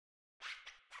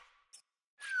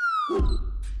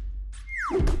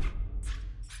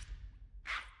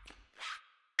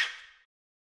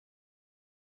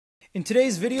In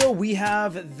today's video, we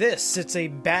have this. It's a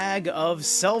bag of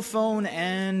cell phone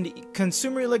and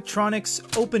consumer electronics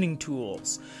opening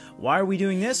tools. Why are we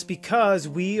doing this? Because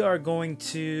we are going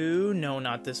to... No,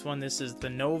 not this one. This is the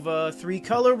Nova 3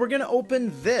 color. We're going to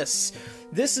open this.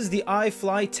 This is the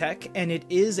iFlyTech, and it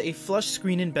is a flush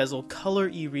screen and bezel color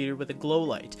e-reader with a glow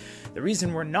light. The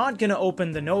reason we're not going to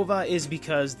open the Nova is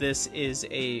because this is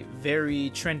a very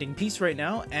trending piece right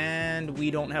now, and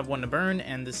we don't have one to burn,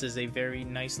 and this is a very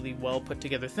nicely well put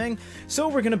together thing. So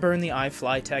we're going to burn the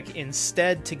iFlyTech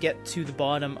instead to get to the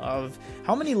bottom of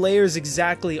how many layers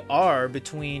exactly are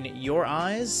between your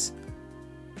eyes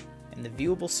and the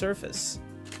viewable surface.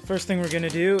 First thing we're going to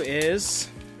do is...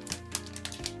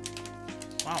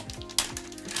 Wow.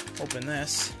 Open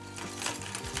this.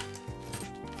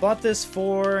 Bought this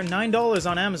for $9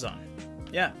 on Amazon.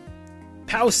 Yeah.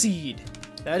 Powseed.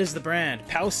 That is the brand.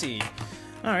 Powseed.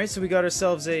 Alright, so we got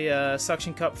ourselves a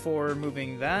suction cup for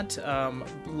removing that.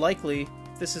 Likely,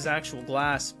 this is actual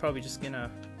glass. Probably just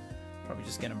gonna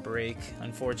break,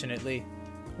 unfortunately.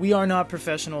 We are not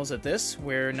professionals at this.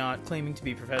 We're not claiming to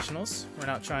be professionals. We're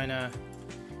not trying to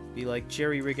be like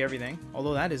jerry rig everything,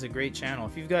 although that is a great channel.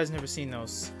 If you guys never seen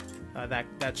those,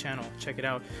 that channel, check it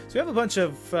out. So we have a bunch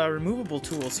of removable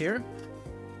tools here.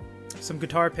 Some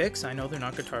guitar picks. I know they're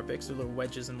not guitar picks, they're little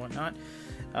wedges and whatnot.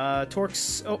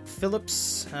 Torx,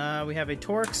 Phillips. We have a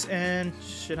Torx and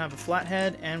should have a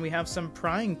flathead, and we have some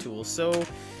prying tools. So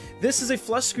this is a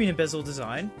flush screen and bezel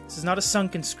design. This is not a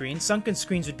sunken screen. Sunken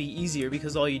screens would be easier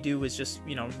because all you do is just,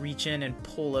 you know, reach in and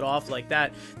pull it off like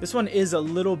that. This one is a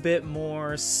little bit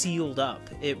more sealed up.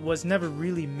 It was never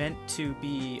really meant to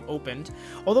be opened.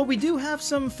 Although we do have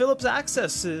some Phillips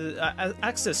access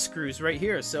screws right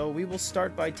here. So we will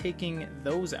start by taking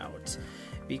those out,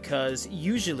 because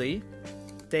usually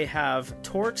they have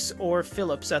Torx or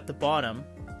Phillips at the bottom,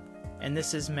 and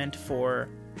this is meant for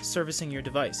servicing your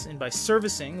device. And by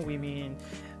servicing, we mean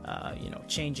you know,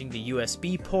 changing the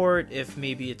USB port if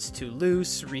maybe it's too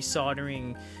loose,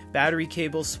 resoldering battery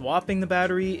cables, swapping the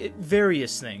battery,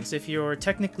 various things. If you're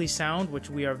technically sound, which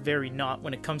we are very not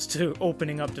when it comes to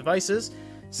opening up devices,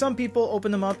 some people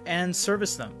open them up and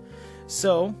service them.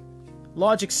 So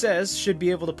logic says should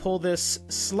be able to pull this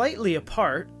slightly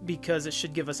apart because it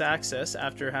should give us access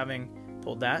after having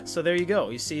pulled that. So there you go.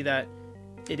 You see that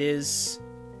it is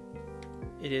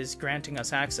granting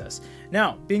us access.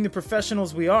 Now, being the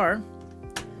professionals we are,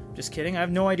 just kidding, I have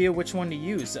no idea which one to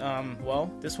use.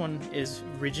 Well, this one is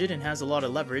rigid and has a lot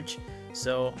of leverage,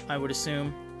 so I would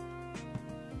assume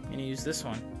I'm going to use this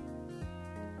one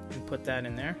and put that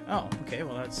in there. Oh, okay,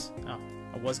 well that's... Oh,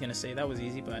 I was going to say that was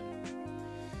easy, but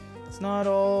it's not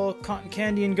all cotton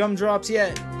candy and gumdrops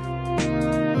yet.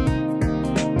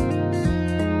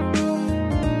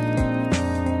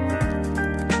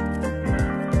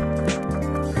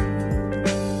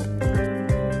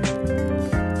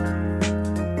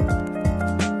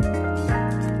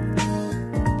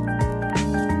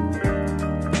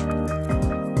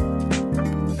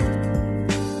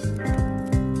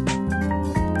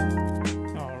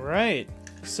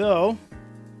 So,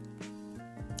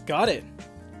 got it.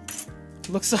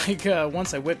 Looks like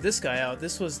once I whipped this guy out,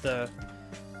 this was the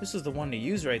one to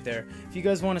use right there. If you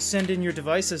guys want to send in your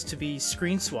devices to be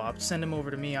screen swapped, send them over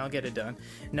to me, I'll get it done.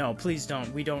 No, please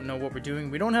don't. We don't know what we're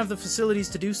doing. We don't have the facilities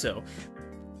to do so.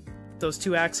 Those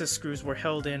two access screws were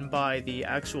held in by the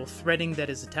actual threading that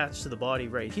is attached to the body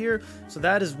right here. So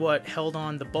that is what held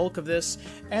on the bulk of this,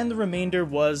 and the remainder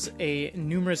was a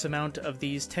numerous amount of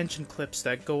these tension clips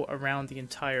that go around the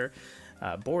entire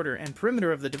border and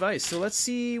perimeter of the device. So let's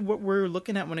see what we're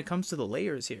looking at when it comes to the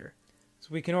layers here. So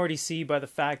we can already see by the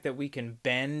fact that we can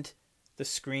bend the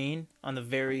screen on the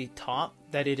very top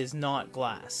that it is not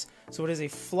glass. So it is a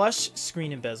flush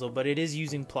screen and bezel, but it is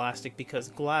using plastic because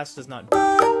glass does not...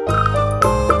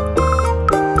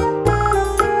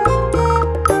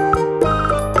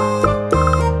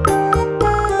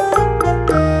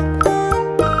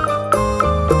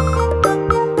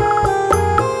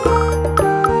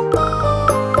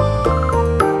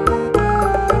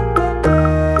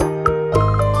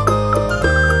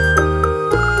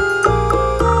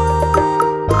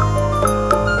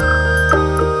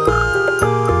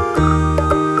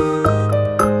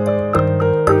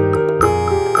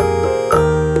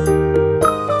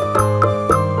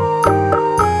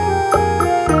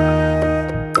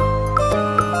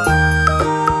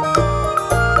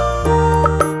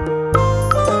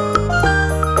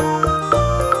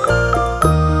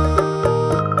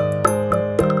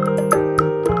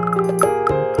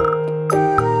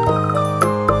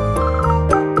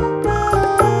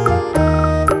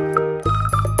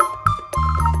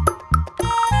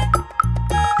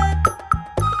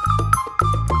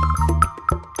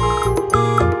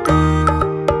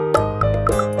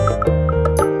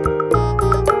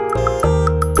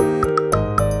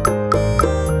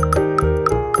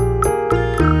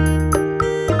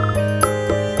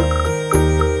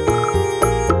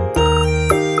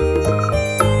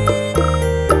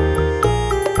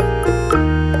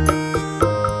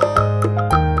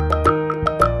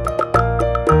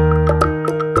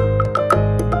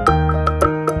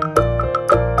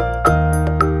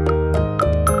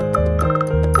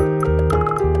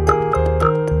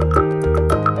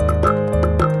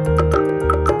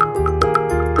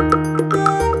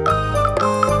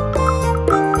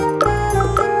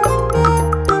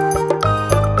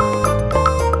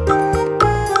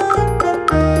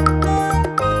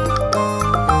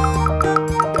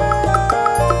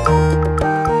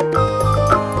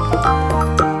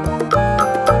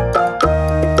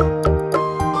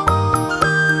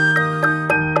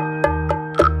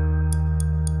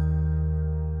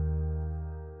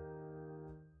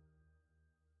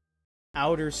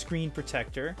 outer screen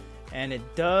protector, and it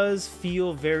does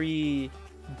feel very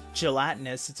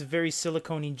gelatinous. It's a very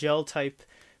silicone gel type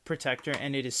protector,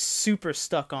 and it is super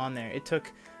stuck on there. It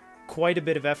took quite a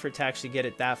bit of effort to actually get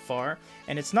it that far,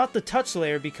 and it's not the touch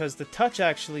layer because the touch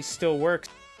actually still works.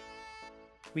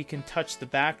 We can touch the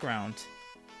background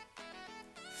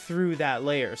through that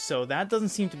layer, so that doesn't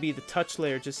seem to be the touch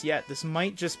layer just yet. This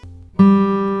might just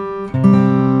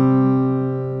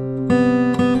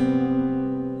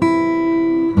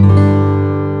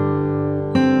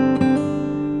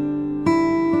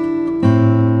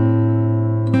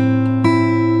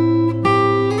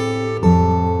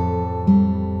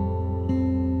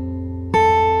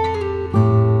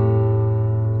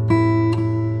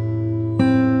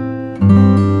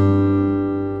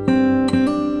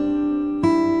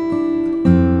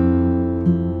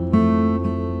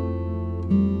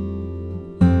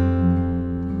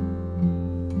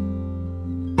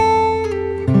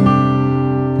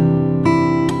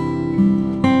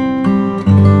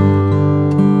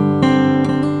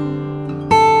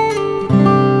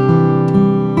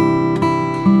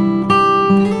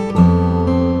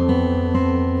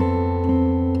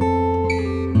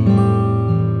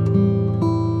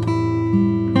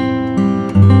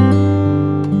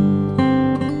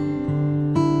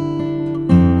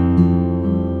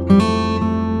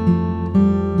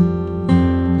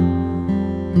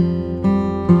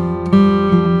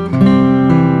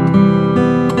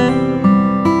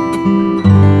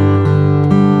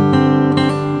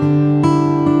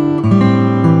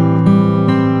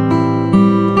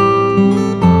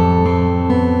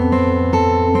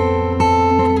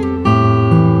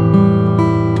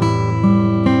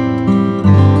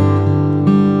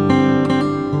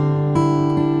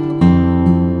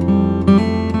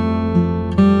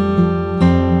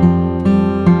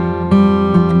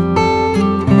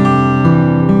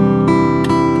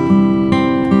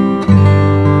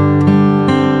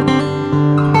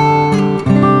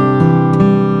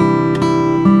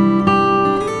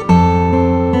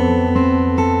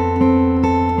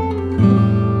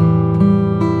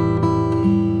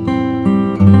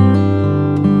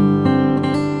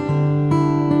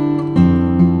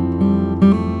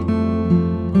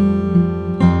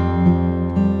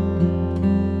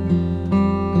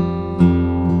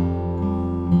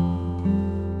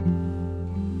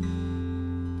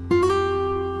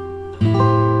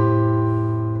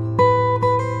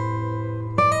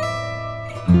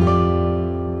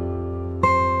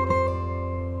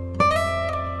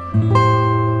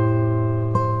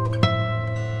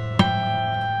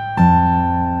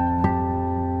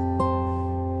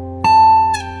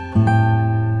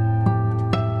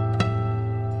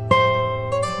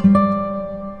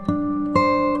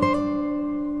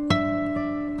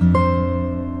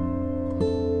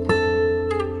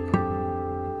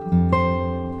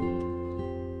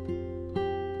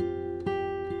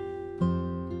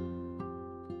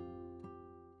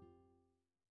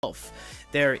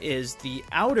there is the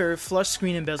outer flush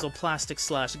screen and bezel plastic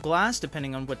 / glass,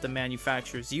 depending on what the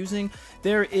manufacturer is using.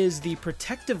 There is the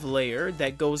protective layer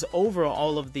that goes over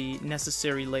all of the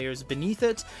necessary layers beneath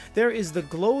it. There is the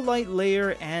glow light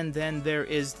layer, and then there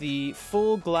is the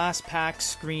full glass pack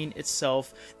screen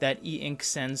itself that E-Ink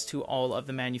sends to all of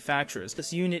the manufacturers.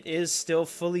 This unit is still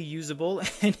fully usable,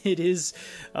 and it is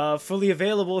fully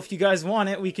available. If you guys want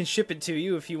it, we can ship it to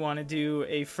you if you want to do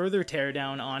a further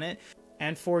teardown on it.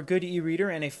 And for a good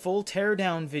e-reader and a full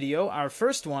teardown video, our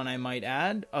first one I might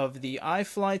add, of the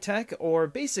iFlyTek, or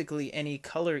basically any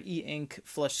color E-Ink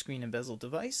flush screen and bezel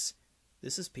device,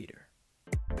 this is Peter.